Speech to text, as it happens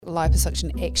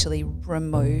liposuction actually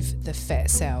remove the fat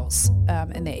cells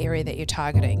in the area that you're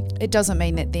targeting. It doesn't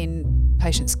mean that then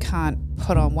patients can't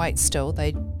put on weight still.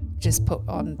 They just put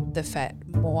on the fat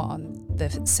more on the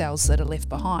cells that are left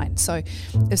behind. So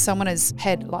if someone has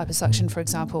had liposuction, for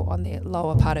example, on their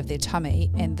lower part of their tummy,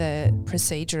 and the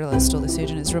proceduralist or the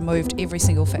surgeon has removed every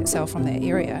single fat cell from that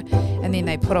area, and then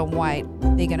they put on weight,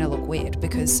 they're going to look weird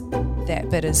because that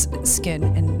bit is skin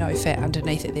and no fat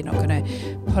underneath it. They're not going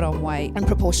to put on weight in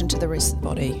proportion to the rest of the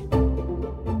body.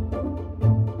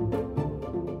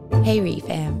 Hey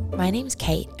ReFam, my name's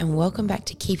Kate and welcome back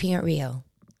to Keeping It Real,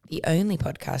 the only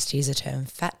podcast to use the term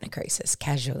fat necrosis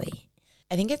casually.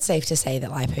 I think it's safe to say that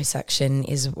liposuction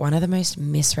is one of the most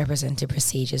misrepresented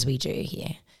procedures we do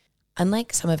here.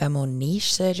 Unlike some of our more niche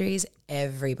surgeries,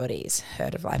 everybody's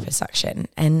heard of liposuction,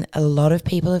 and a lot of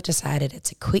people have decided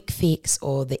it's a quick fix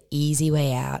or the easy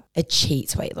way out, a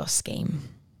cheats weight loss scheme.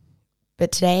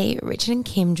 But today, Richard and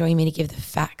Kim join me to give the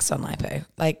facts on lipo.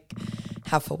 Like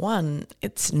how, for one,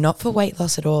 it's not for weight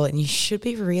loss at all, and you should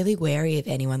be really wary of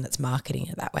anyone that's marketing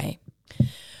it that way.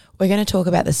 We're going to talk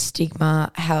about the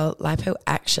stigma, how lipo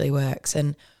actually works,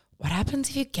 and what happens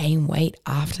if you gain weight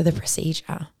after the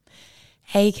procedure.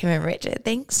 Hey, Kim and Richard,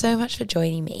 thanks so much for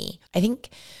joining me. I think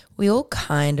we all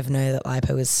kind of know that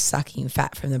lipo is sucking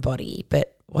fat from the body,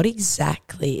 but what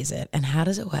exactly is it and how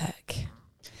does it work?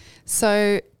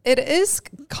 So it is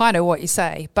kind of what you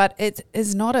say, but it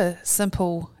is not as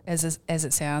simple as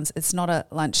it sounds. It's not a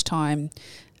lunchtime,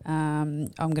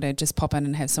 I'm going to just pop in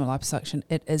and have some liposuction.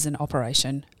 It is an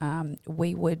operation.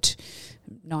 We would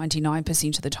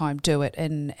 99% of the time do it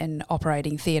in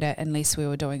operating theatre unless we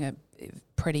were doing a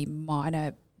pretty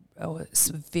minor or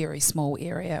very small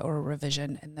area or a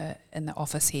revision in the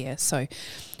office here. So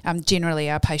generally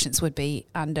our patients would be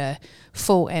under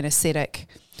full anaesthetic.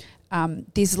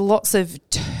 There's lots of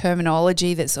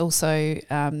terminology that's also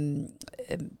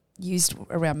used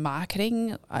around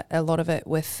marketing, a lot of it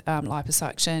with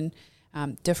liposuction,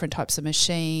 different types of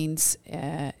machines.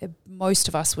 Most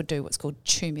of us would do what's called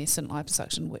tumescent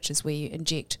liposuction, which is where you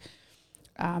inject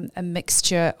a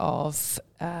mixture of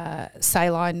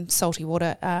saline, salty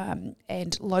water,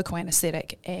 and local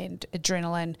anaesthetic and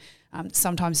adrenaline.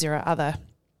 Sometimes there are other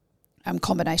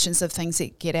combinations of things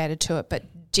that get added to it, but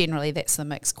generally that's the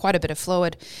mix. Quite a bit of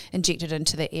fluid injected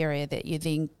into the area that you're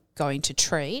then going to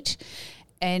treat.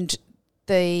 And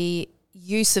the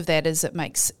use of that is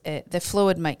the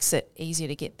fluid makes it easier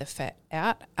to get the fat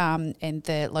out, and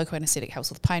the local anaesthetic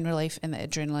helps with pain relief, and the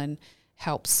adrenaline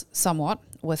helps somewhat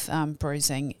with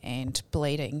bruising and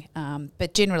bleeding.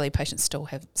 But generally patients still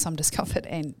have some discomfort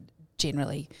and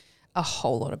generally a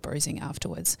whole lot of bruising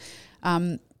afterwards.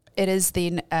 It is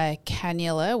then a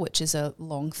cannula, which is a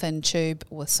long, thin tube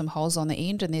with some holes on the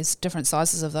end, and there's different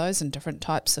sizes of those and different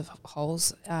types of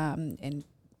holes, and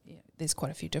there's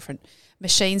quite a few different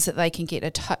machines that they can get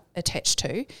attached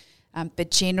to,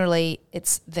 but generally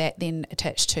it's that then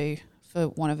attached to, for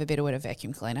want of a better word, a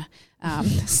vacuum cleaner. A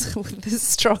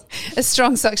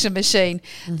strong suction machine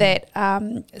that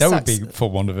would be,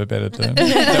 for want of a better term.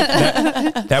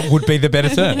 that would be the better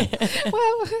term.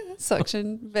 Well,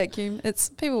 suction, vacuum. It's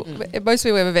people. Most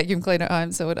people have a vacuum cleaner at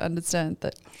home, so would understand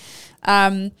that.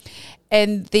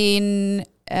 And then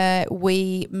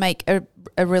we make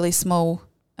a really small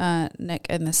nick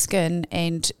in the skin,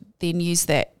 and then use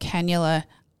that cannula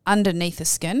underneath the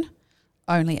skin.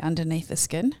 Only underneath the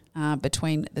skin,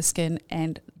 between the skin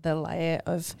and the layer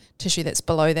of tissue that's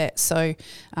below that, so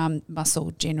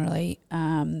muscle generally,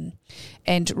 and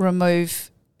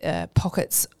remove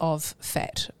pockets of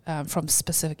fat from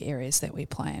specific areas that we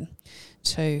plan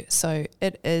to. So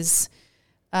it is,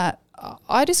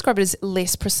 I describe it as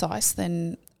less precise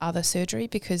than other surgery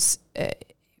because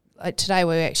like today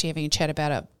we were actually having a chat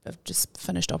about it. I've just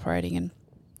finished operating and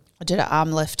I did an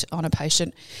arm lift on a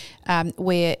patient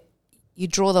where you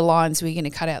draw the lines where you're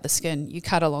going to cut out the skin. You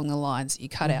cut along the lines, you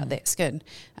cut out that skin.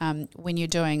 When you're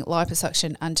doing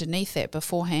liposuction underneath that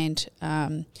beforehand,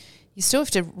 you still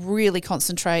have to really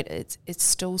concentrate. It's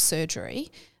still surgery,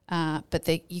 but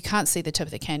you can't see the tip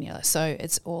of the cannula. So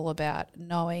it's all about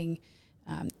knowing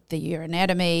your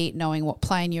anatomy, knowing what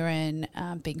plane you're in,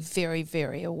 being very,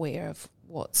 very aware of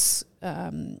what's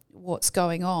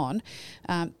going on,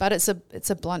 but it's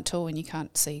a blunt tool and you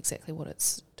can't see exactly what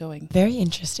it's doing. Very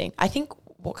interesting. I think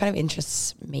what kind of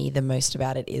interests me the most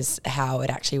about it is how it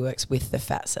actually works with the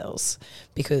fat cells,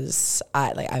 because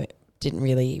I didn't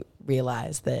really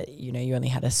realize that you only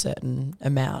had a certain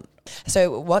amount.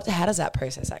 So how does that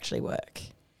process actually work?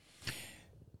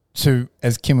 So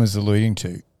as Kim was alluding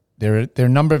to, there are a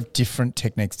number of different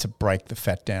techniques to break the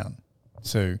fat down.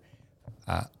 So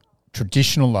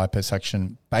traditional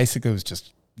liposuction basically was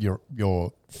just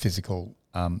your physical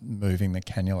moving the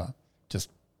cannula, just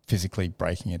physically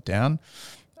breaking it down.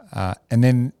 And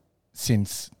then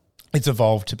since it's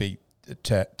evolved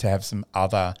to have some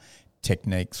other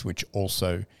techniques which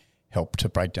also help to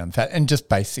break down fat and just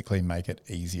basically make it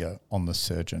easier on the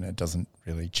surgeon. It doesn't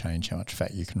really change how much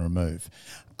fat you can remove,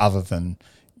 other than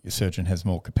your surgeon has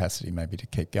more capacity maybe to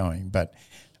keep going. But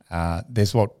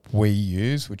there's what we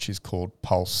use, which is called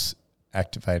pulse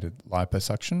activated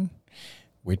liposuction,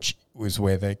 which was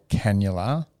where the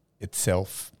cannula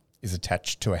itself is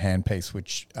attached to a handpiece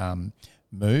which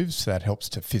moves. So that helps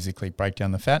to physically break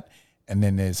down the fat. And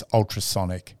then there's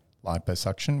ultrasonic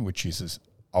liposuction, which uses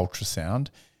ultrasound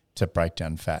to break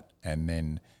down fat, and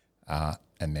then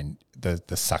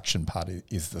the suction part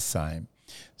is the same.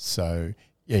 So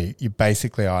yeah, you're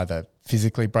basically either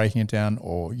physically breaking it down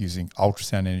or using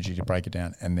ultrasound energy to break it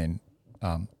down, and then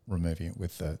removing it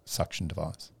with the suction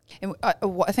device. And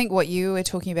I think what you were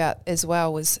talking about as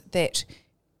well was that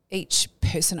each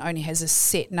person only has a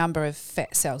set number of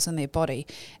fat cells in their body,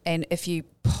 and if you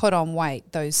put on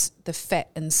weight, the fat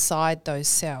inside those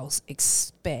cells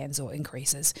expands or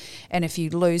increases, and if you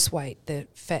lose weight, the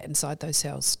fat inside those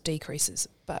cells decreases.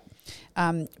 But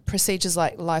procedures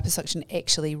like liposuction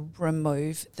actually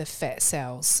remove the fat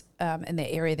cells in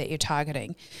the area that you're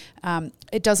targeting.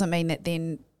 It doesn't mean that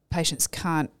then patients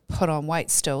can't put on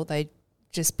weight still. They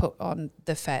just put on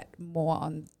the fat more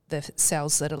on the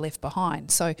cells that are left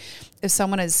behind. So if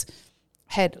someone has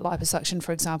had liposuction,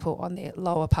 for example, on their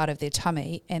lower part of their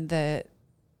tummy, and the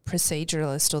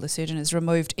proceduralist or the surgeon has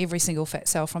removed every single fat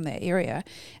cell from that area,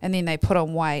 and then they put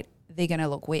on weight, they're going to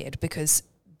look weird because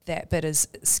that bit is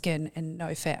skin and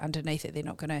no fat underneath it. They're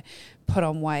not going to put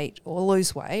on weight or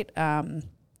lose weight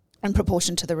in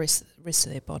proportion to the rest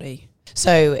of their body.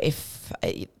 So if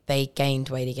they gained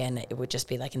weight again, it would just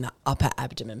be like in the upper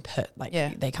abdomen pit, like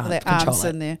they can't their control arms it,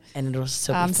 and their and it'll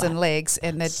still arms be flat. and legs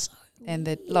and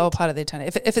the lower part of their tummy.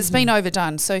 If it's been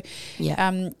overdone, so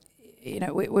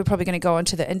we're probably going to go on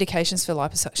to the indications for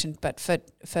liposuction, but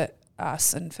for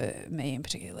us and for me in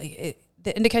particularly,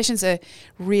 the indications are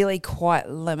really quite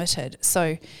limited.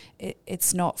 So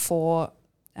it's not for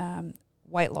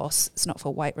weight loss, it's not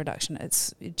for weight reduction,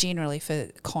 it's generally for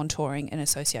contouring in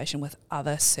association with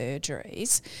other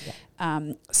surgeries.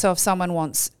 So if someone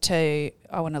wants to,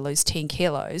 I want to lose 10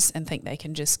 kilos and think they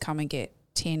can just come and get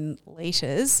 10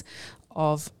 litres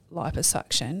of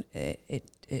liposuction,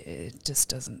 it just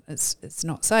doesn't, it's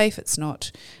not safe, it's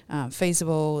not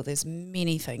feasible. There's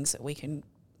many things that we can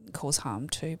cause harm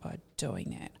to by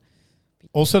doing that.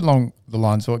 Also along the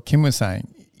lines of what Kim was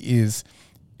saying is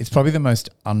it's probably the most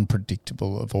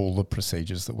unpredictable of all the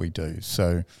procedures that we do.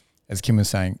 So as Kim was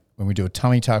saying, when we do a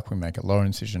tummy tuck, we make a lower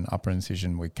incision, upper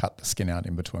incision, we cut the skin out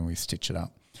in between, we stitch it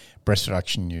up. Breast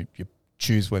reduction, you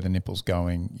choose where the nipple's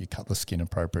going, you cut the skin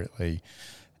appropriately.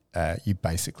 You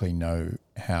basically know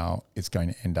how it's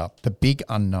going to end up. The big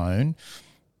unknown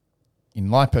in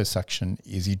liposuction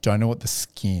is you don't know what the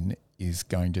skin is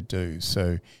going to do.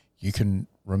 So you can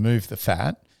remove the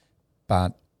fat,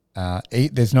 but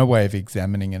there's no way of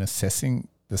examining and assessing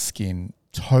the skin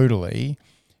totally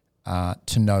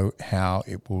to know how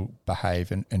it will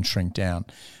behave and shrink down.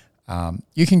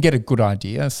 You can get a good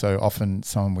idea. So often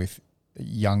someone with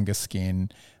younger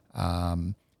skin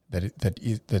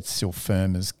that's still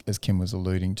firm, as Kim was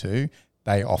alluding to,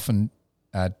 they often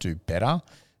do better.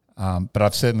 But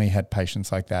I've certainly had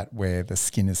patients like that where the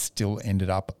skin has still ended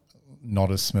up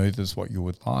not as smooth as what you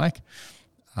would like.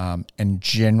 And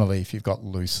generally, if you've got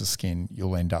looser skin,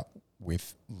 you'll end up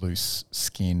with loose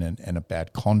skin and a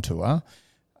bad contour.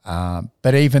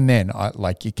 But even then,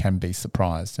 you can be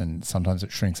surprised, and sometimes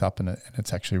it shrinks up and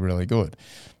it's actually really good.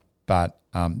 But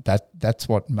that's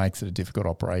what makes it a difficult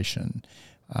operation.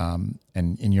 And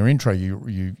in your intro,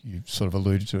 you sort of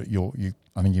alluded to it.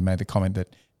 I think you made the comment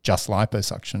that just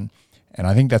liposuction, and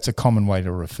I think that's a common way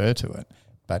to refer to it.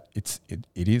 But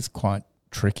it is quite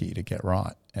tricky to get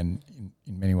right, and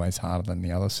in many ways harder than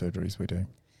the other surgeries we do.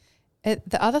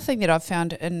 The other thing that I've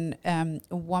found in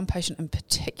one patient in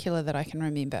particular that I can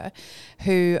remember,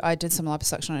 who I did some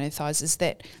liposuction on her thighs, is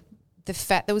that the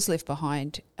fat that was left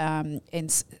behind,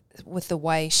 and with the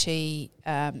way she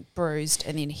bruised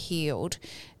and then healed,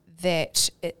 that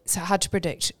it's hard to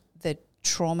predict the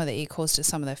trauma that you cause to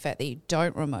some of the fat that you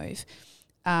don't remove.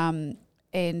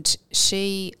 And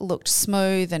she looked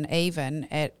smooth and even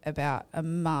at about a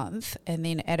month, and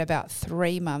then at about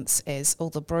 3 months, as all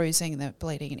the bruising and the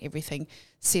bleeding and everything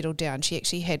settled down, she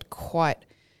actually had quite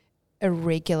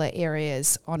irregular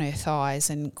areas on her thighs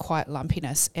and quite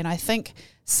lumpiness. And I think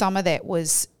some of that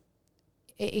was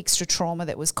extra trauma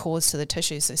that was caused to the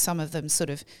tissue. So some of them sort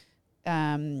of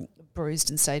bruised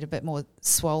and stayed a bit more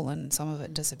swollen. Some of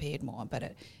it disappeared more,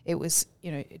 but it was,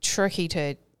 tricky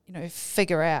to,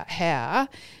 figure out how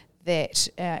that,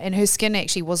 and her skin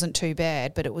actually wasn't too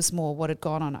bad, but it was more what had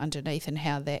gone on underneath and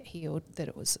how that healed, that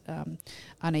it was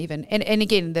uneven. And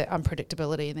again, the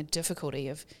unpredictability and the difficulty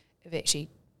of actually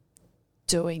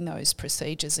doing those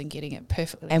procedures and getting it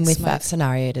perfectly And with smooth. that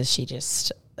scenario, does she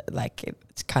just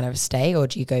it's kind of stay, or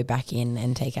do you go back in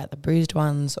and take out the bruised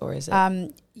ones, or is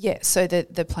it? So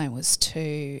the plan was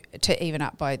to even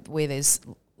up by where there's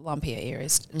lumpier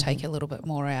areas, take a little bit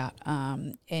more out,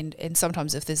 and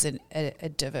sometimes if there's a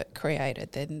divot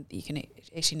created, then you can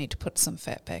actually need to put some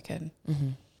fat back in.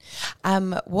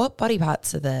 What body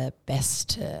parts are the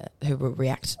best who will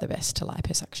react the best to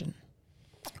liposuction?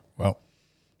 Well,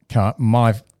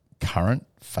 my current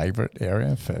favourite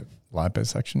area for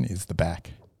liposuction is the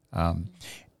back.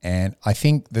 And I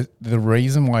think the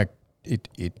reason why it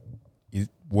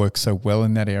works so well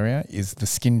in that area is the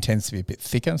skin tends to be a bit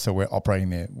thicker. So we operate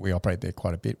there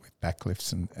quite a bit with back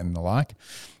lifts and the like.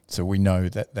 So we know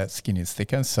that skin is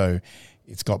thicker. So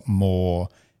it's got more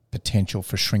potential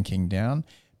for shrinking down,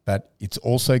 but it's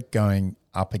also going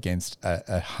up against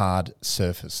a hard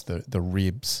surface, the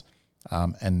ribs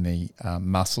and the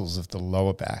muscles of the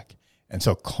lower back. And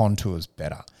so it contours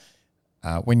better.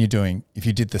 If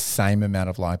you did the same amount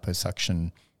of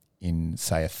liposuction in,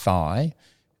 say, a thigh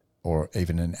or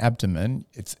even an abdomen,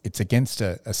 it's against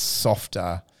a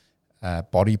softer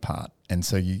body part, and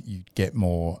so you get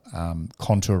more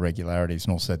contour regularities,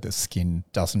 and also the skin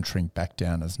doesn't shrink back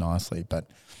down as nicely.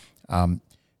 But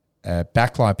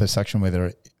back liposuction,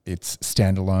 whether it's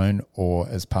standalone or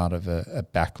as part of a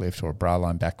back lift or a bra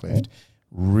line back lift,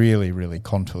 really, really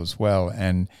contours well.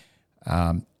 And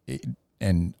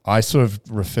and I sort of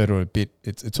refer to it a bit,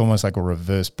 it's almost like a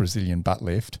reverse Brazilian butt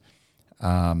lift.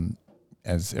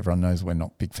 As everyone knows, we're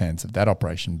not big fans of that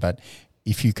operation. But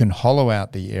if you can hollow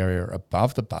out the area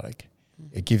above the buttock,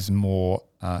 it gives more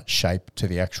shape to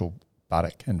the actual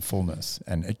buttock and fullness.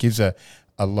 And it gives a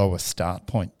lower start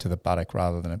point to the buttock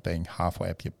rather than it being halfway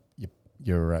up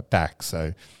your back.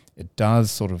 So it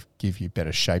does sort of give you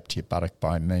better shape to your buttock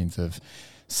by means of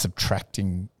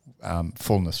subtracting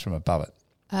fullness from above it.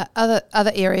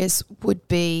 Other areas would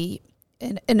be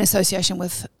in association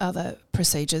with other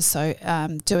procedures. So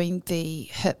doing the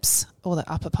hips or the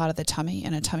upper part of the tummy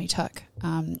in a tummy tuck.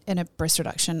 In a breast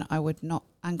reduction, I would not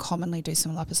uncommonly do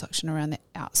some liposuction around the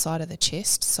outside of the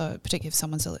chest. So particularly if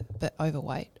someone's a bit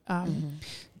overweight,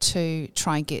 to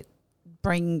try and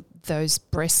bring those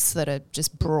breasts that are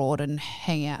just broad and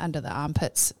hang out under the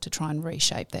armpits to try and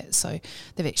reshape that. So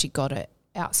they've actually got an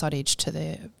outside edge to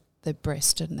the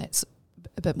breast, and that's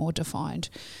a bit more defined.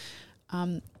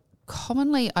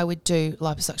 Commonly, I would do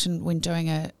liposuction when doing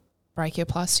a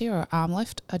brachioplasty or arm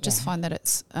lift. I just find that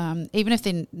it's, even if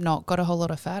they're not got a whole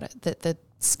lot of fat, that the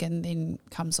skin then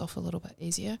comes off a little bit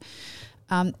easier.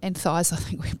 And thighs, I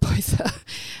think we both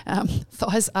are.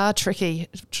 Thighs are tricky.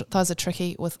 Thighs are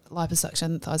tricky with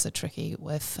liposuction. Thighs are tricky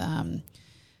with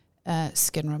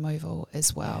skin removal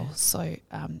as well. So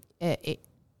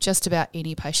just about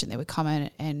any patient that would come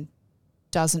in and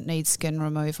doesn't need skin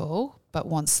removal but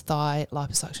wants thigh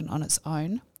liposuction on its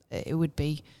own, it would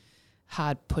be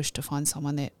hard push to find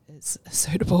someone that is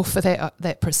suitable for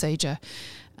that procedure,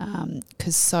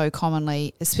 because so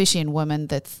commonly, especially in women,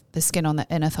 that the skin on the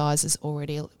inner thighs is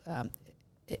already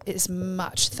is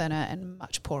much thinner and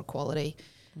much poorer quality,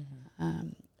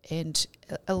 and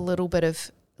a little bit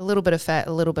of fat,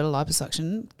 a little bit of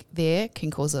liposuction there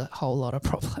can cause a whole lot of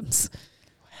problems.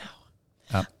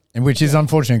 And which is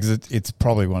unfortunate because it's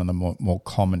probably one of the more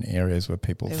common areas where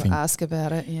people ask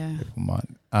about it. Yeah, people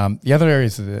might. The other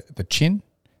areas are the chin.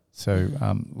 So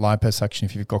liposuction,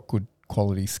 if you've got good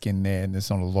quality skin there and there's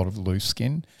not a lot of loose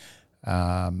skin,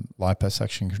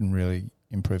 liposuction can really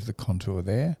improve the contour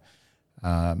there.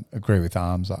 Agree with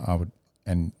arms. I would,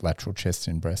 and lateral chest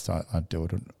and breast. I'd do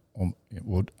it on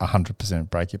 100% of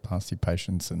brachioplasty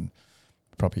patients and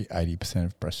probably 80%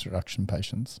 of breast reduction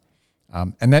patients.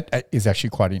 And that is actually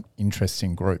quite an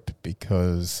interesting group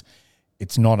because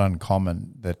it's not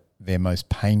uncommon that their most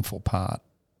painful part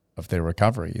of their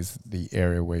recovery is the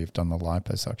area where you've done the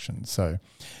liposuction. So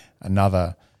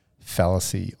another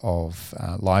fallacy of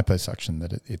liposuction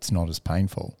that it's not as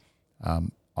painful.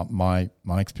 My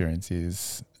experience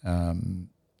is, I'm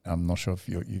not sure if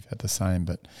you've had the same,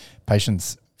 but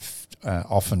patients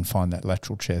often find that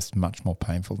lateral chest much more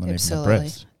painful than even the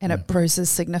breast. And it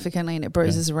bruises significantly, and it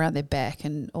bruises around their back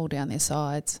and all down their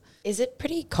sides. Is it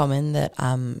pretty common that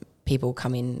people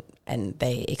come in and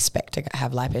they expect to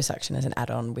have liposuction as an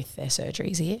add-on with their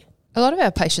surgeries here? A lot of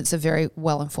our patients are very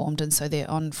well informed, and so they're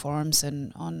on forums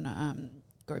and on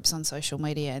groups on social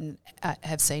media, and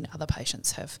have seen other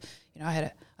patients have. I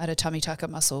had a tummy tuck, a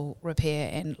muscle repair,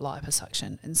 and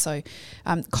liposuction, and so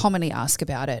commonly ask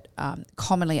about it.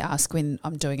 Commonly ask when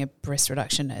I'm doing a breast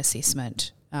reduction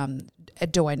assessment,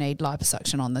 do I need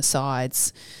liposuction on the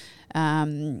sides?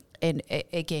 And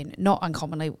again, not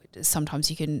uncommonly, sometimes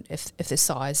you can, if the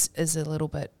size is a little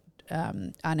bit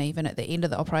uneven at the end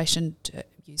of the operation, to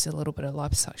use a little bit of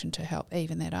liposuction to help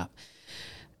even that up.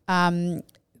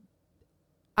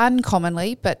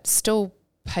 Uncommonly, but still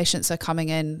patients are coming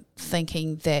in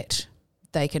thinking that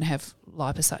they can have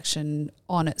liposuction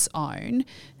on its own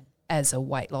as a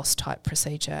weight loss type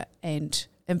procedure. And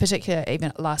in particular,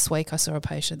 even last week I saw a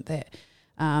patient that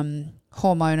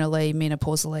hormonally,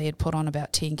 menopausally had put on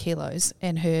about 10 kilos,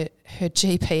 and her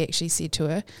GP actually said to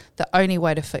her, the only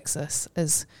way to fix this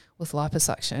is with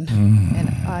liposuction. And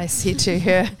I said to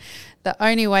her, the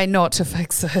only way not to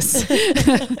fix this,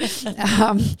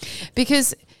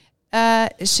 because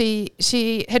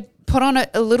she had put on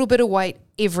a little bit of weight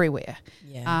everywhere.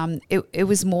 Yeah. It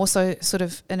was more so sort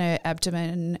of in her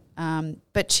abdomen,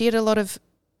 but she had a lot of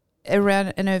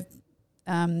around in her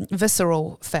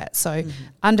visceral fat, so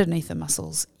underneath the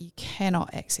muscles. You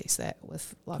cannot access that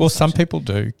with liposuction. Well, some people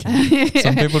do.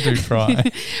 Some people do try.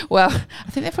 Well,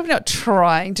 I think they're probably not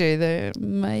trying to. They're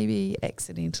maybe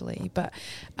accidentally. But,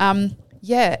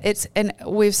 it's, and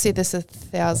we've said this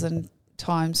 1,000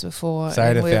 times before,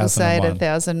 and we will say it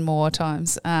 1,000 more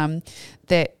times,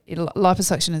 that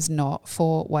liposuction is not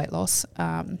for weight loss.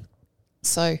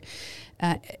 So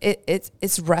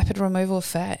it's rapid removal of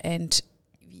fat, and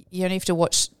you only have to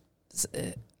watch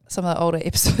some of the older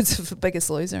episodes of The Biggest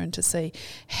Loser and to see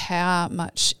how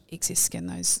much excess skin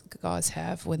those guys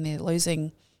have when they're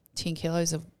losing 10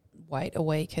 kilos of weight a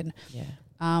week. And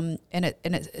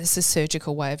it's a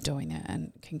surgical way of doing that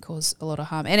and can cause a lot of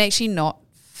harm and actually not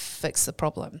fix the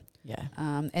problem. Yeah.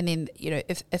 And then,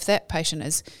 if that patient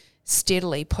is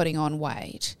steadily putting on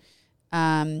weight,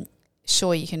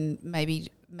 sure, you can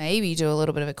maybe do a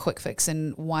little bit of a quick fix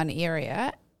in one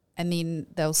area, and then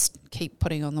they'll keep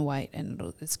putting on the weight, and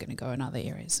it's going to go in other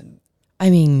areas. And I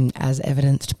mean, as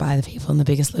evidenced by the people in The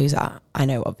Biggest Loser, I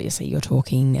know obviously you're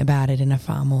talking about it in a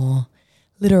far more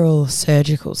literal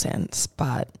surgical sense,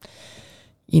 but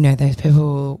those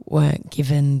people weren't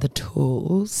given the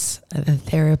tools, the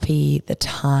therapy, the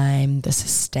time, the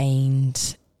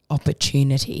sustained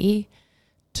opportunity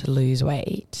to lose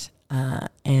weight,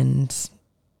 and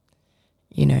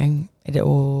it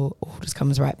all just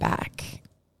comes right back.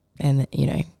 And,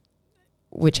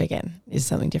 which again is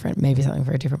something different, maybe something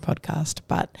for a different podcast.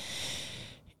 But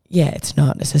yeah, it's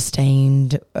not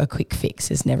a quick fix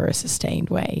is never a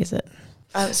sustained way, is it?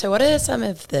 So what are some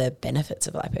of the benefits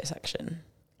of liposuction?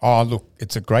 Oh, look,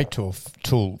 it's a great tool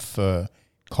for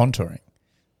contouring.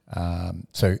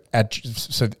 So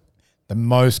the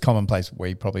most common place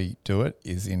we probably do it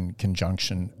is in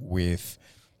conjunction with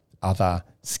other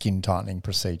skin tightening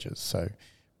procedures. So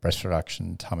breast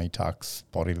reduction, tummy tucks,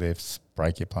 body lifts,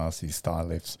 brachioplasties, thigh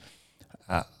lifts.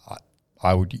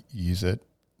 I would use it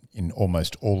in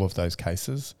almost all of those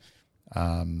cases,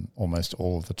 almost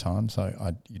all of the time. So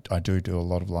I do a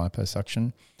lot of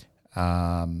liposuction.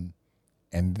 And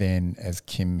then, as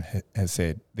Kim has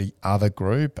said, the other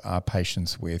group are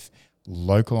patients with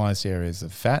localized areas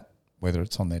of fat, whether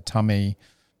it's on their tummy,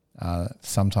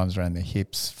 sometimes around their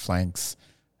hips, flanks,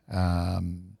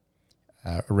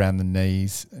 around the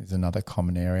knees is another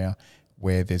common area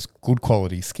where there's good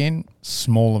quality skin,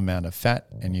 small amount of fat,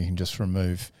 and you can just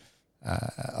remove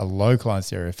a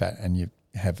localized area of fat, and you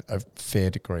have a fair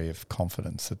degree of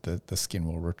confidence that the skin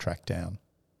will retract down.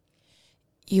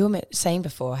 You were saying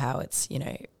before how it's,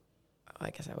 I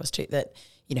guess I was too, that,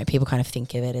 people kind of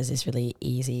think of it as this really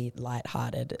easy,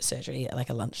 lighthearted surgery, like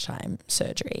a lunchtime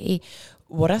surgery.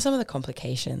 What are some of the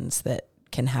complications that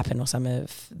can happen, or some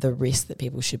of the risks that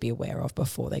people should be aware of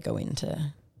before they go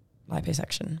into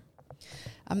liposuction?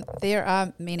 There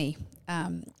are many.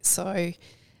 So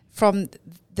from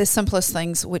the simplest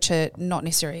things, which are not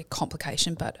necessarily a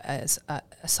complication, but as a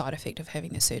side effect of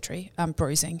having the surgery,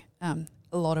 bruising, a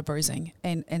lot of bruising.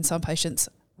 And some patients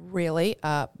really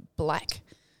are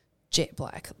jet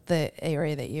black, the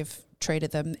area that you've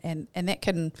treated them. And that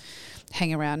can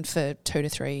hang around for 2 to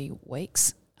 3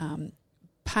 weeks.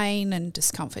 Pain and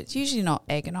discomfort. It's usually not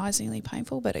agonisingly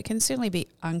painful, but it can certainly be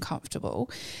uncomfortable.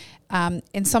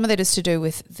 And some of that is to do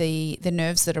with the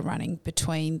nerves that are running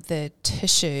between the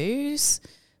tissues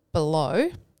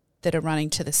below that are running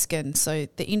to the skin. So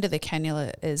the end of the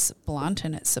cannula is blunt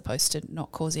and it's supposed to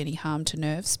not cause any harm to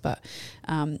nerves, but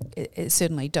it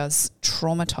certainly does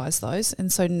traumatise those.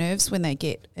 And so nerves, when they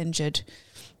get injured,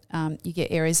 you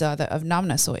get areas either of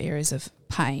numbness or areas of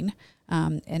pain.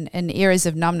 And in areas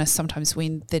of numbness, sometimes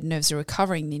when the nerves are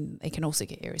recovering, then they can also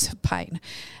get areas of pain.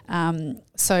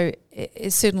 So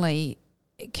it certainly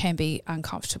it can be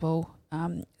uncomfortable.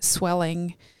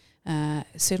 Swelling,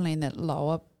 certainly in the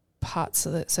lower parts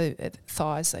of the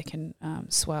thighs, they can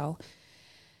swell.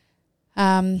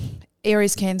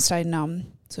 Areas can stay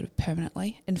numb sort of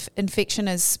permanently. Infection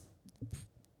is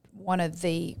one of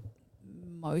the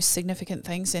most significant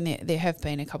things, and there have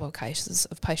been a couple of cases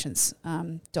of patients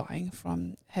dying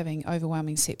from having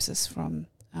overwhelming sepsis from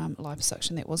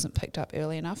liposuction that wasn't picked up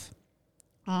early enough.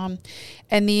 And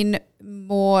then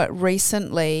more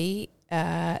recently,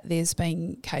 there's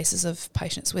been cases of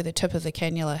patients where the tip of the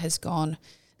cannula has gone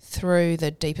through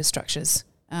the deeper structures,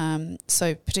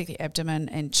 so particularly abdomen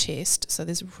and chest. So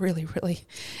there's really, really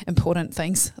important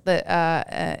things that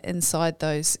are inside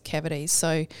those cavities.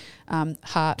 So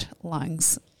heart,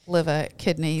 lungs, liver,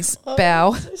 kidneys,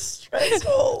 bowel. So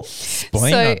stressful.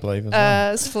 Spleen, I believe, as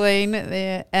well. Spleen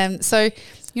there. So,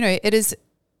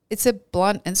 it's a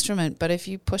blunt instrument, but if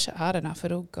you push it hard enough,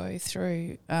 it'll go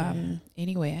through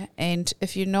anywhere. And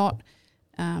if you're not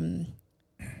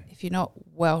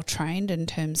well trained in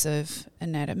terms of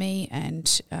anatomy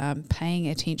and paying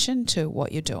attention to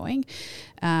what you're doing,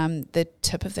 the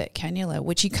tip of that cannula,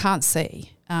 which you can't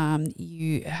see,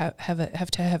 you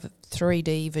have to have a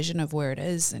 3D vision of where it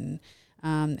is and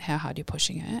how hard you're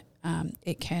pushing it.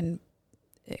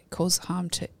 It cause harm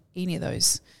to any of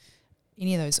those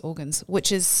organs,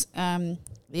 which is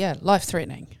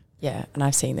life-threatening. Yeah, and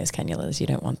I've seen those cannulas. You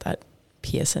don't want that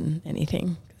piercing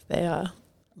anything. They are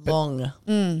long.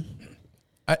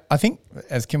 I think,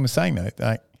 as Kim was saying,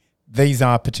 though, these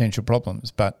are potential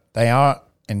problems, but they are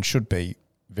and should be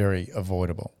very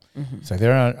avoidable. Mm-hmm. So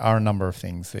there are a number of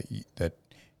things that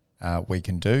we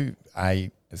can do.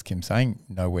 As Kim's saying,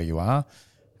 know where you are.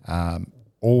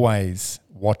 Always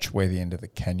watch where the end of the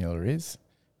cannula is.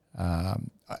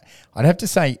 I'd have to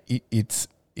say it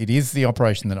is the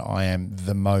operation that I am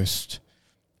the most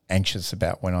anxious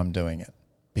about when I'm doing it,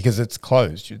 because it's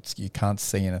closed. You can't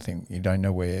see anything. You don't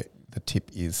know where the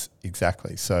tip is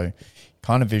exactly. So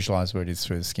kind of visualize where it is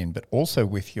through the skin, but also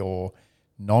with your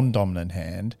non-dominant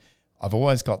hand, I've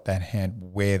always got that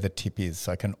hand where the tip is,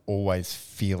 so I can always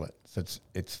feel it. So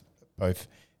it's both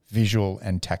visual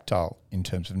and tactile in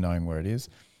terms of knowing where it is.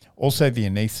 Also, the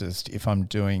anaesthetist, if I'm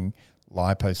doing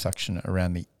liposuction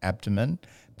around the abdomen,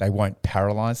 they won't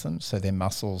paralyze them, so their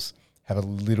muscles have a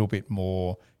little bit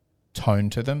more tone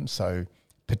to them. So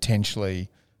potentially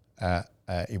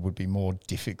it would be more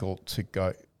difficult to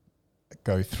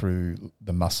go through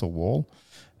the muscle wall.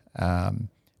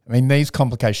 These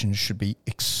complications should be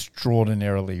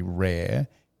extraordinarily rare,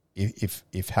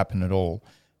 if happen at all.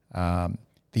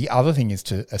 The other thing is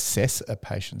to assess a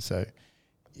patient. So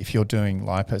if you're doing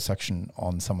liposuction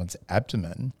on someone's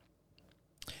abdomen,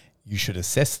 you should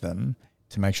assess them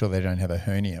to make sure they don't have a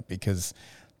hernia, because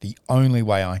the only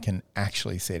way I can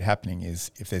actually see it happening is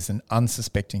if there's an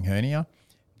unsuspecting hernia,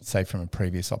 say from a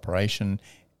previous operation,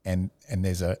 and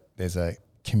there's a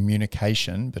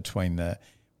communication between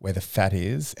where the fat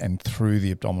is and through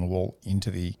the abdominal wall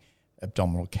into the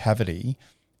abdominal cavity,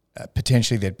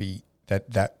 potentially there'd be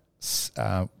that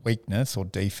weakness or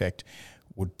defect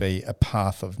would be a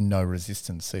path of no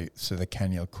resistance, so the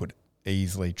cannula could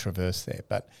easily traverse there.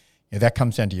 But that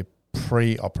comes down to your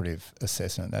pre-operative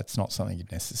assessment. That's not something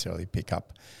you'd necessarily be able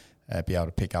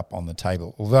to pick up on the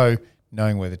table. Although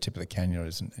knowing where the tip of the cannula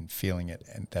is and feeling it,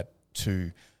 and that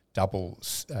two double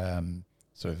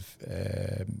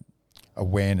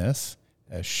awareness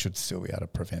should still be able to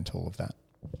prevent all of that.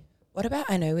 What about,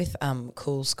 I know with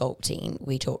cool sculpting,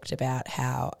 we talked about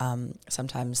how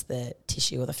sometimes the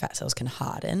tissue or the fat cells can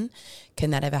harden.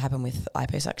 Can that ever happen with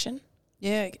liposuction?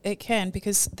 Yeah, it can,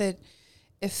 because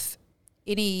if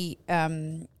any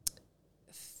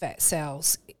fat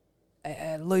cells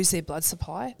lose their blood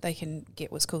supply, they can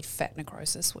get what's called fat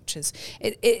necrosis, which is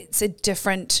it's a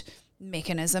different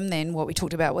mechanism than what we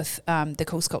talked about with the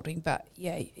cool sculpting, but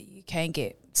yeah, you can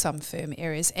get some firm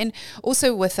areas, and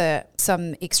also with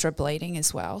some extra bleeding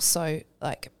as well. So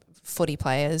like footy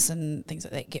players and things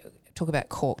like that talk about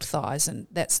corked thighs, and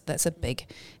that's a big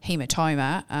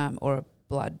hematoma or a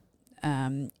blood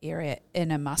area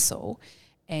in a muscle.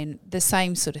 And the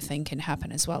same sort of thing can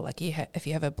happen as well. Like if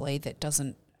you have a bleed that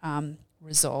doesn't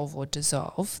resolve or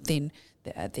dissolve, then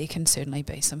there can certainly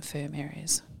be some firm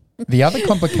areas. The other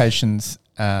complications,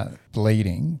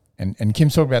 bleeding, and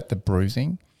Kim's talked about the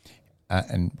bruising.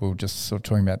 and we were just sort of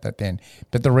talking about that then.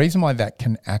 But the reason why that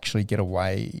can actually get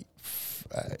away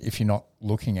if you're not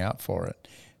looking out for it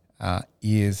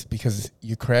is because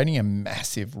you're creating a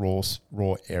massive raw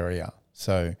area.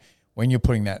 So when you're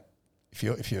putting that, if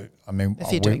you're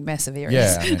doing massive areas,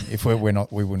 yeah, I mean, if we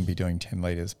wouldn't be doing 10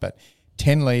 litres, but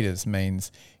 10 litres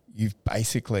means you've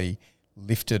basically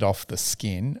lifted off the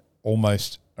skin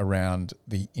almost around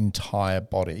the entire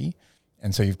body,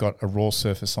 and so you've got a raw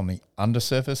surface on the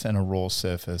undersurface and a raw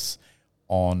surface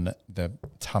on the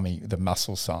tummy, the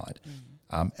muscle side,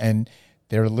 and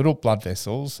there are little blood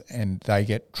vessels, and they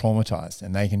get traumatized,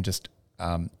 and they can just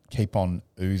keep on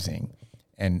oozing.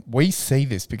 And we see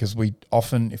this because we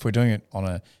often, if we're doing it on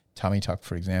a tummy tuck,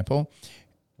 for example,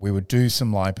 we would do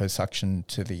some liposuction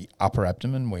to the upper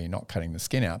abdomen where you're not cutting the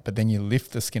skin out, but then you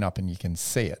lift the skin up and you can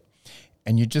see it.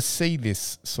 And you just see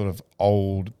this sort of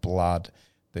old blood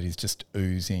that is just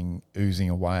oozing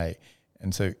away.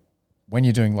 And so when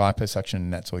you're doing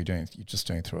liposuction, that's all you're doing. You're just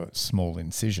doing it through a small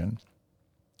incision.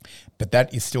 But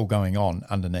that is still going on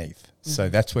underneath. Mm-hmm. So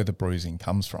that's where the bruising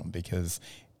comes from, because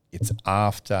it's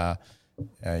after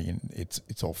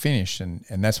it's all finished. And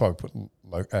that's why we put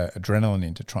adrenaline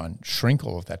in to try and shrink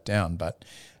all of that down. But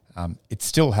it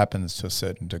still happens to a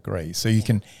certain degree. So you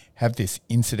can have this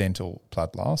incidental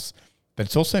blood loss, but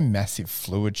it's also massive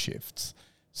fluid shifts.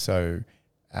 So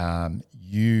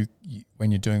you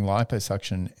when you're doing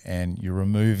liposuction and you're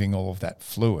removing all of that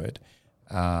fluid,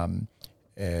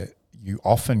 you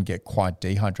often get quite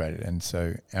dehydrated. And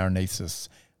so our anaesthetists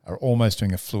are almost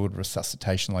doing a fluid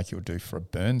resuscitation like you would do for a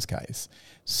burns case,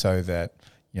 so that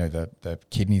the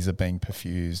kidneys are being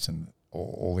perfused and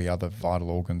all the other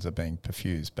vital organs are being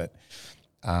perfused. But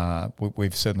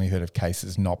we've certainly heard of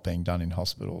cases not being done in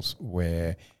hospitals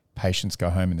where patients go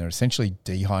home and they're essentially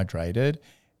dehydrated.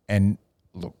 And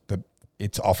look,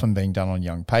 it's often being done on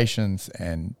young patients,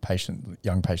 and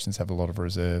young patients have a lot of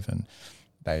reserve, and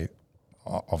they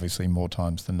obviously more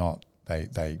times than not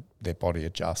their body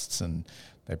adjusts and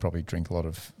they probably drink a lot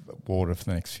of water for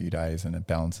the next few days and it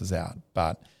balances out.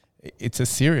 But it's a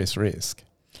serious risk.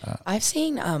 I've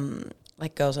seen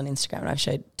like girls on Instagram, and I've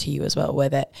showed to you as well, where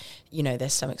that their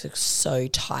stomachs look so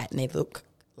tight and they look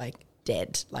like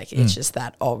dead, like it's just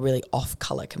that really off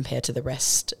color compared to the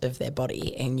rest of their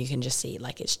body, and you can just see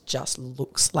like it just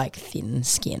looks like thin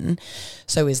skin.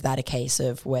 So is that a case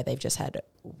of where they've just had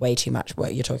way too much,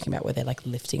 what you're talking about, where they're like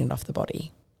lifting it off the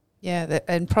body? Yeah,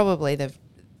 and probably the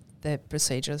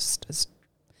procedures has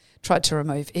tried to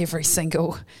remove every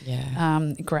single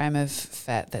gram of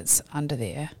fat that's under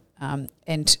there,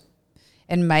 and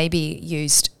maybe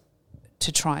used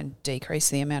to try and decrease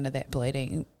the amount of that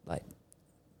bleeding, like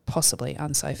possibly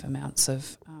unsafe amounts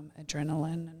of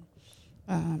adrenaline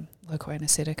and local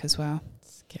anaesthetic as well.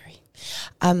 Scary.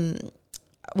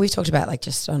 We've talked about, like,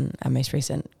 just on our most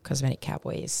recent Cosmetic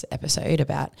Cowboys episode,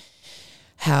 about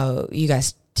how you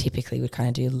guys typically would kind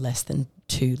of do less than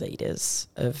 2 litres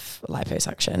of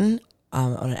liposuction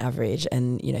on an average,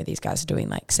 and these guys are doing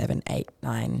like 7, 8,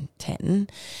 9, 10.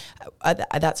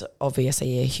 That's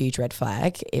obviously a huge red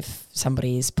flag if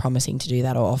somebody is promising to do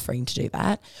that or offering to do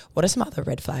that. What are some other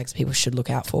red flags people should look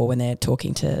out for when they're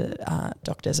talking to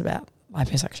doctors about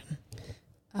liposuction?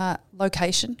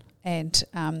 Location and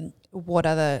what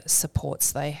other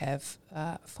supports they have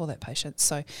for that patient.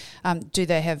 So do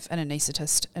they have an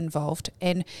anaesthetist involved?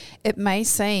 And it may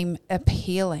seem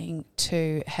appealing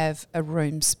to have a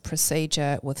rooms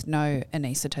procedure with no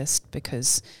anaesthetist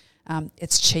because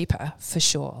it's cheaper for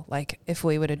sure. Like if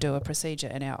we were to do a procedure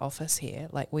in our office here,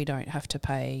 like we don't have to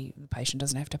pay, the patient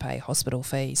doesn't have to pay hospital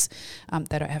fees.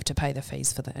 They don't have to pay the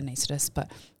fees for the anaesthetist.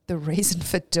 But the reason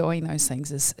for doing those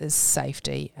things is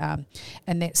safety.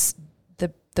 And that's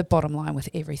the bottom line with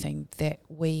everything that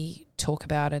we talk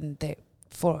about, and that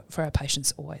for our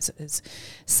patients always is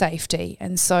safety.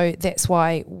 And so that's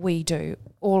why we do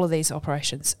all of these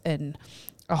operations in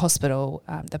a hospital.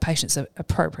 The patients are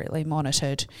appropriately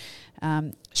monitored.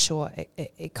 Sure,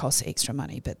 it costs extra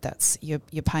money, but that's you're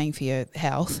paying for your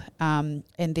health, and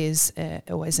there's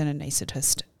always an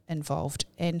anaesthetist involved.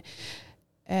 And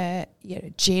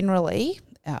generally,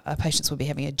 our patients will be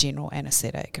having a general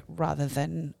anaesthetic rather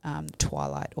than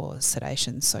twilight or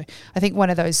sedation. So I think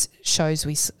one of those shows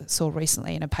we saw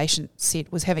recently, and a patient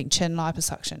was having chin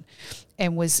liposuction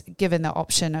and was given the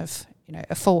option of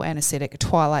a full anaesthetic,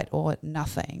 twilight or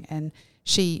nothing, and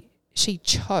she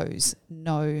chose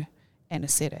no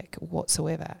anaesthetic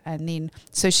whatsoever. And then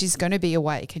so she's going to be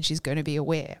awake and she's going to be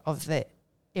aware of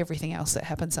everything else that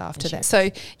happens after that.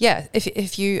 So yeah,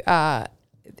 if you are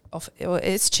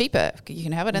it's cheaper. You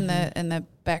can have it in the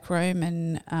back room,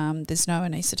 and there's no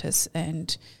anaesthetist,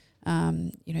 and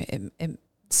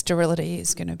sterility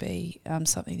is going to be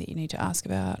something that you need to ask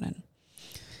about, and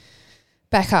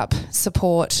backup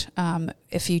support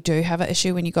if you do have an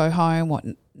issue when you go home, what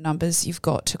numbers you've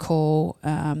got to call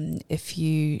if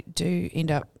you do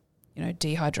end up,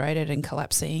 dehydrated and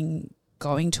collapsing,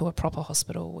 going to a proper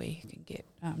hospital where you can get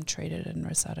treated and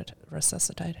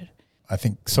resuscitated. I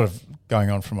think sort of going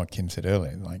on from what Kim said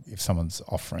earlier, like if someone's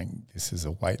offering this as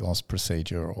a weight loss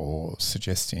procedure or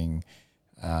suggesting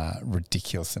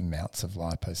ridiculous amounts of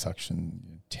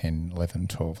liposuction, 10, 11,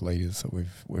 12 litres that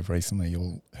we've recently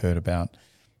all heard about,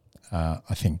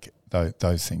 I think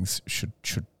those things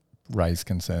should raise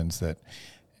concerns that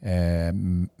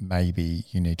maybe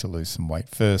you need to lose some weight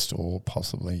first, or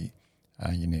possibly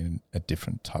you need a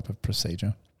different type of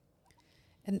procedure.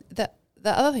 And the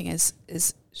other thing is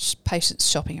patients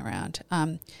shopping around.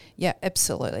 Yeah,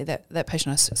 absolutely. That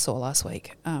patient I saw last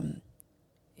week,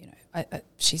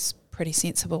 she's pretty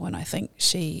sensible, and I think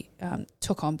she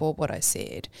took on board what I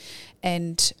said.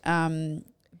 And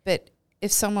but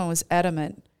if someone was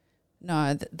adamant,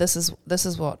 no, this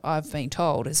is what I've been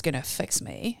told is going to fix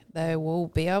me, they will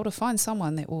be able to find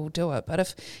someone that will do it. But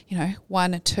if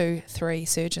 1, 2, 3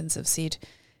 surgeons have said,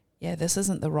 yeah, this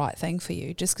isn't the right thing for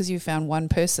you, just because you found one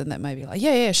person that may be like,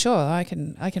 yeah, sure, I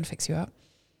can fix you up.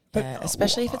 But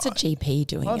especially if it's a GP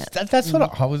doing it. That's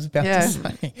what I was about to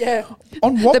say. Yeah.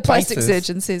 On what the plastic basis,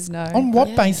 surgeon says no. On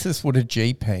what basis would a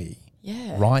GP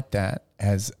write that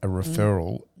as a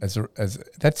referral? As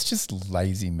that's just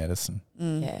lazy medicine.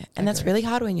 Yeah, and that's really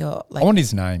hard when you're like. I want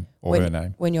his name or her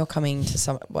name. When you're coming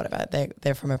to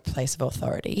they're from a place of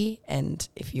authority, and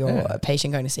if you're a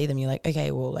patient going to see them, you're like,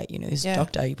 okay, well, like this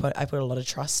doctor, I put a lot of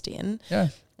trust in. Yeah.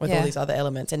 With all these other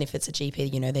elements. And if it's a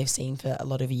GP, they've seen for a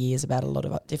lot of years about a lot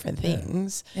of different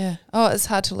things. Yeah. Oh, it's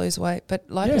hard to lose weight, but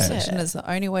liposuction is the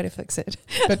only way to fix it.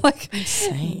 But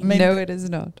insane. No, it is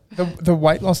not. The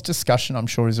weight loss discussion, I'm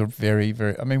sure, is a very,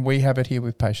 very, we have it here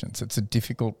with patients. It's a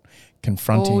difficult,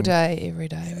 confronting. All day, every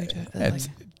day we do it. It's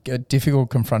a difficult,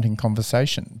 confronting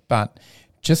conversation. But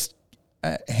just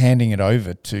handing it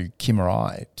over to Kim or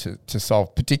I to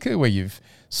solve, particularly where you've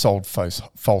sold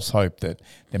false hope that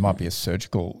there might be a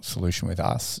surgical solution with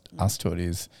us to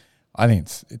it, I think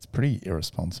it's pretty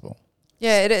irresponsible.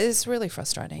 Yeah, it is really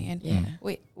frustrating, and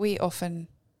we often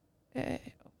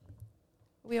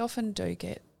do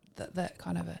get that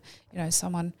kind of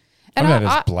someone. And I'm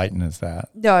not as blatant as that.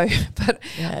 No, but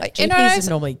GPs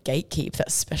normally gatekeep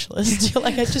that specialist. You're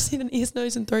like, I just need an ears,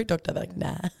 nose, and throat doctor. They're like,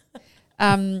 nah.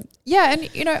 And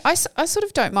I sort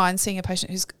of don't mind seeing a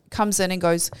patient who comes in and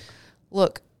goes,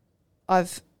 look, I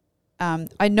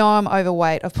know I'm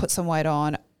overweight. I've put some weight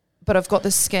on, but I've got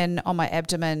the skin on my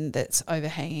abdomen that's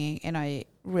overhanging, and I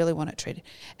really want it treated.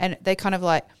 And they kind of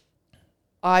like,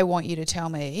 I want you to tell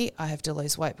me I have to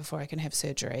lose weight before I can have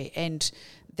surgery,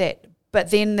 but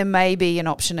then there may be an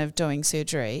option of doing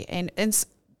surgery, and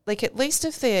like at least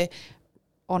if they're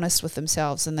honest with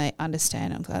themselves and they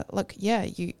understand, and like, look, yeah,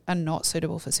 you are not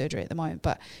suitable for surgery at the moment,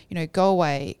 but go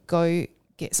away, go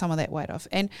get some of that weight off.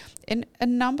 And a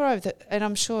number of and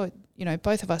I'm sure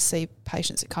both of us see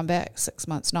patients that come back 6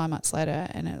 months, 9 months later,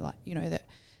 and are like, that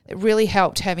it really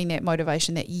helped having that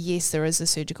motivation that yes, there is a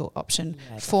surgical option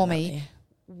for me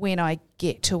when I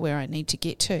get to where I need to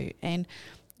get to. And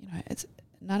it's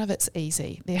none of it's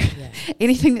easy.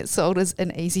 Anything that's sold as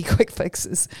an easy quick fix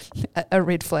is a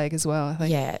red flag as well, I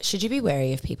think. Yeah. Should you be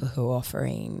wary of people who are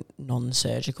offering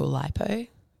non-surgical lipo?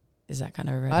 Is that kind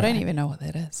of a red I don't flag? even know what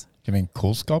that is. You mean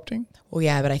cool sculpting? Well,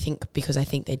 yeah, but I think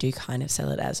they do kind of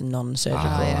sell it as non-surgical.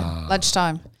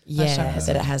 Lunchtime. Yeah,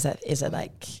 but it has that. Is it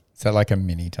like? Is that like a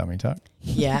mini tummy tuck?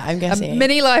 Yeah, I'm guessing. A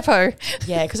mini lipo.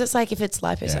 Yeah, because it's like if it's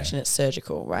liposuction, it's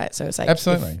surgical, right? So it's like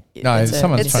absolutely.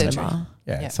 Someone's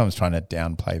trying to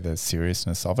downplay the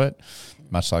seriousness of it,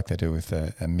 much like they do with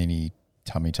a mini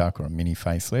tummy tuck or a mini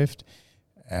facelift,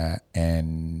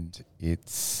 and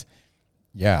it's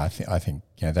I think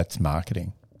that's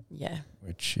marketing. Yeah,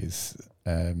 which is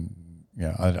I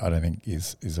don't think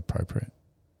is appropriate.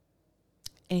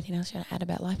 Anything else you want to add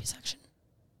about liposuction?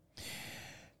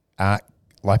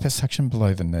 Liposuction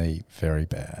below the knee, very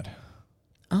bad.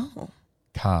 Oh.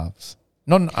 Calves.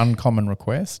 Not an uncommon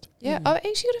request. Yeah, I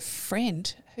actually got a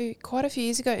friend who quite a few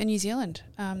years ago in New Zealand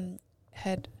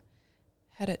had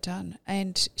it done.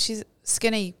 And she's a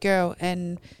skinny girl,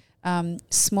 and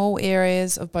small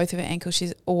areas of both of her ankles,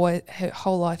 she's always, her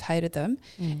whole life hated them.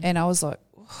 And I was like,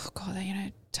 oh,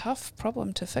 God, tough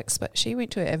problem to fix. But she went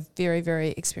to a very, very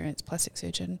experienced plastic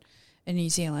surgeon in New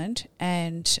Zealand,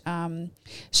 and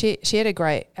she had a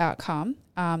great outcome.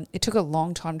 It took a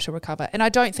long time to recover, and I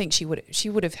don't think she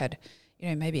would have had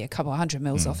maybe a couple of 100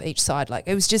 mils off each side. Like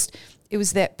it was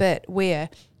that bit where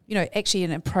actually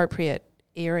an appropriate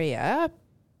area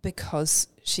because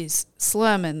she's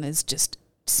slim and there's just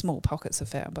small pockets of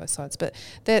fat on both sides. But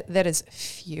that is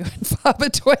few and far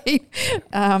between.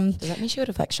 Does that mean she would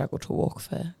have struggled to walk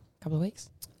for a couple of weeks?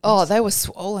 Oh, they were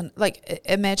swollen.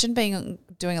 Imagine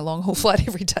doing a long haul flight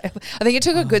every day. I think it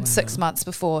took a good 6 months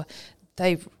before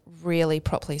they really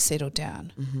properly settled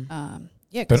down. Mm-hmm.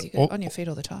 Because you're on your feet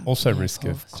all the time. Also risk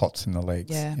of clots in the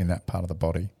legs in that part of the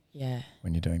body. Yeah.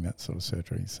 When you're doing that sort of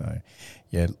surgery. So,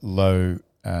 low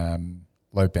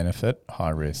benefit, high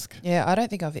risk. Yeah, I don't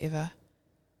think I've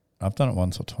done it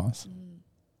once or twice.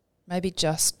 Maybe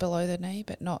just below the knee,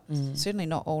 but certainly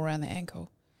not all around the ankle.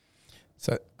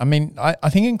 So, I mean, I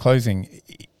think in closing,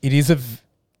 it is a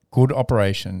good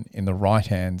operation in the right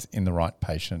hands, in the right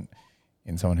patient,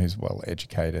 in someone who's well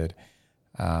educated,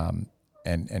 and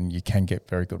you can get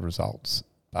very good results.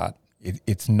 But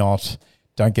it's not,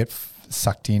 don't get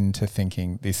sucked into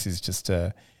thinking this is just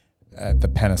the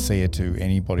panacea to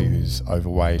anybody who's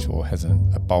overweight or has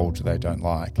a bulge they don't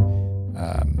like.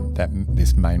 That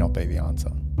this may not be the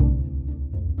answer.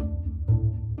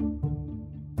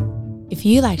 If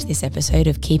you liked this episode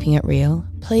of Keeping It Real,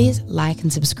 please like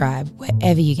and subscribe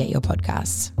wherever you get your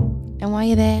podcasts. And while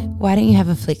you're there, why don't you have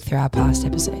a flick through our past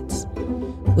episodes?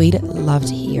 We'd love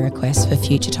to hear your requests for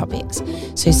future topics,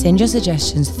 so send your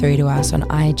suggestions through to us on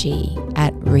IG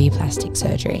at Replastic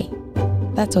Surgery.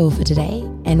 That's all for today,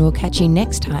 and we'll catch you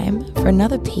next time for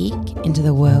another peek into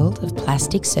the world of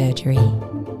plastic surgery.